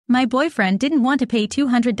My boyfriend didn't want to pay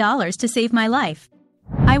 $200 to save my life.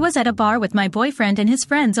 I was at a bar with my boyfriend and his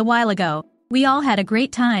friends a while ago. We all had a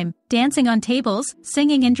great time, dancing on tables,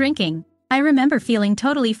 singing and drinking. I remember feeling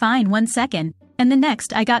totally fine 1 second, and the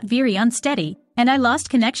next I got very unsteady, and I lost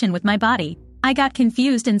connection with my body. I got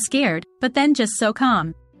confused and scared, but then just so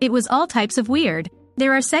calm. It was all types of weird.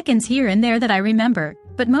 There are seconds here and there that I remember,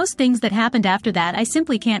 but most things that happened after that I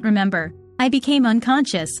simply can't remember. I became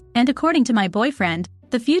unconscious, and according to my boyfriend,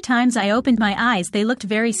 the few times I opened my eyes they looked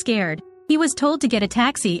very scared. He was told to get a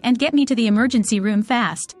taxi and get me to the emergency room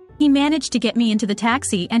fast. He managed to get me into the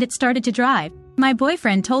taxi and it started to drive. My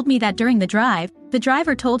boyfriend told me that during the drive, the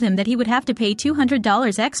driver told him that he would have to pay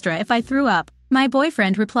 $200 extra if I threw up. My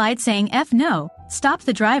boyfriend replied saying F no, stopped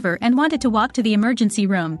the driver and wanted to walk to the emergency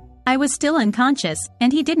room. I was still unconscious,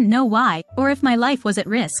 and he didn't know why, or if my life was at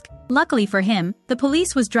risk. Luckily for him, the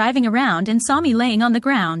police was driving around and saw me laying on the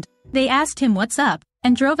ground. They asked him what's up,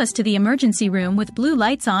 and drove us to the emergency room with blue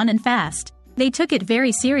lights on and fast. They took it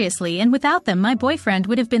very seriously, and without them my boyfriend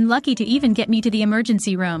would have been lucky to even get me to the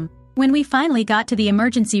emergency room. When we finally got to the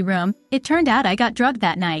emergency room, it turned out I got drugged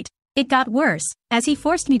that night. It got worse, as he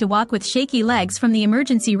forced me to walk with shaky legs from the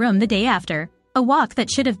emergency room the day after. A walk that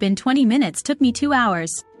should have been 20 minutes took me 2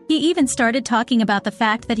 hours. He even started talking about the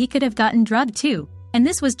fact that he could have gotten drugged too, and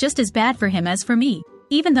this was just as bad for him as for me,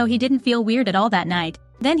 even though he didn't feel weird at all that night.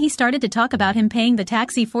 Then he started to talk about him paying the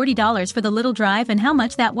taxi $40 for the little drive and how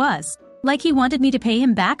much that was. Like he wanted me to pay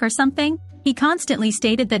him back or something? He constantly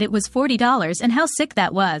stated that it was $40 and how sick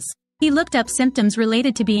that was. He looked up symptoms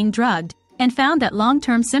related to being drugged, and found that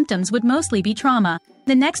long-term symptoms would mostly be trauma.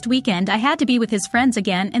 The next weekend I had to be with his friends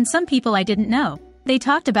again and some people I didn't know. They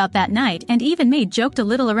talked about that night and even joked a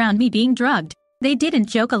little around me being drugged. They didn't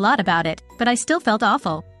joke a lot about it, but I still felt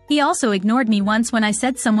awful. He also ignored me once when I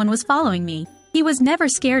said someone was following me. He was never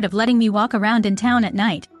scared of letting me walk around in town at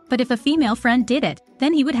night, but if a female friend did it,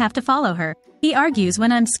 then he would have to follow her. He argues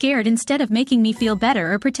when I'm scared instead of making me feel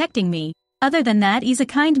better or protecting me. Other than that, he's a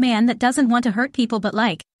kind man that doesn't want to hurt people, but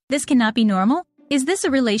this cannot be normal? Is this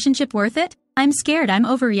a relationship worth it? I'm scared I'm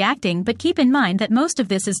overreacting, but keep in mind that most of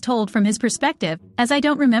this is told from his perspective, as I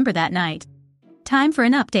don't remember that night. Time for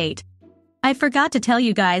an update. I forgot to tell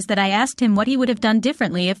you guys that I asked him what he would have done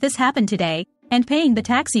differently if this happened today, and paying the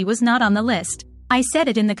taxi was not on the list. I said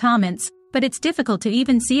it in the comments, but it's difficult to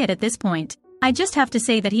even see it at this point. I just have to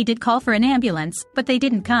say that he did call for an ambulance, but they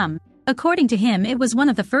didn't come. According to him, it was one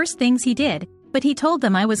of the first things he did, but he told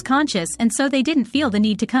them I was conscious and so they didn't feel the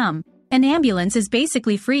need to come. An ambulance is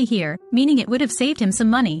basically free here, meaning it would have saved him some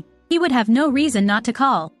money. He would have no reason not to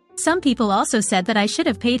call. Some people also said that I should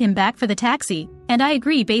have paid him back for the taxi, and I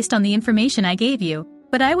agree based on the information I gave you.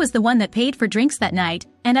 But I was the one that paid for drinks that night,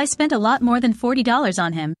 and I spent a lot more than $40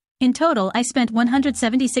 on him. In total, I spent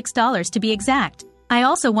 $176 to be exact. I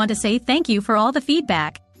also want to say thank you for all the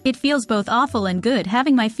feedback. It feels both awful and good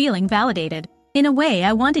having my feeling validated. In a way,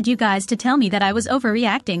 I wanted you guys to tell me that I was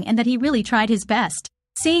overreacting and that he really tried his best.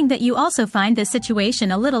 Seeing that you also find this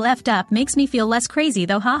situation a little effed up makes me feel less crazy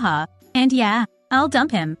though, haha. And yeah, I'll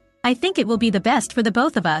dump him. I think it will be the best for the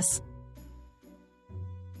both of us.